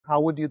How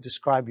would you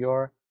describe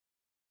your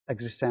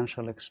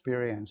existential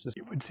experiences?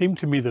 It would seem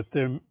to me that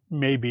there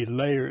may be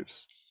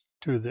layers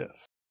to this.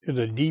 There's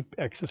a deep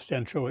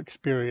existential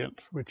experience,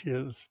 which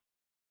is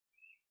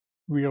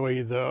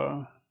really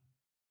the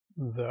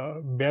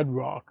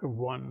bedrock of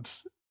one's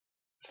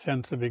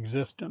sense of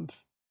existence.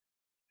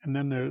 And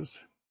then there's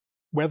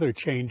weather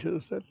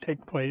changes that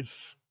take place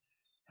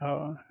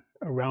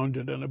around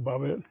it and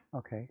above it.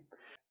 Okay.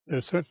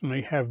 There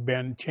certainly have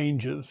been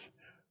changes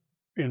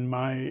in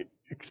my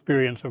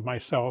experience of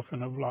myself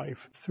and of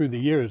life through the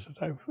years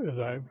as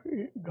I've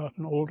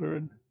gotten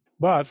older.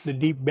 But the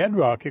deep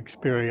bedrock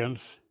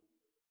experience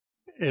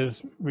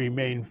is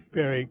remained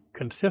very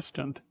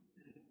consistent.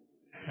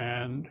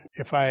 And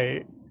if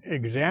I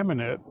examine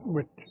it,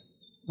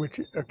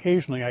 which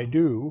occasionally I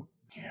do,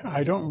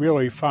 I don't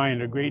really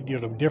find a great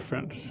deal of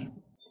difference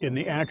in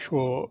the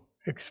actual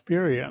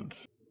experience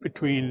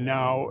between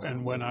now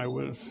and when I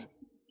was,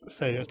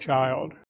 say, a child.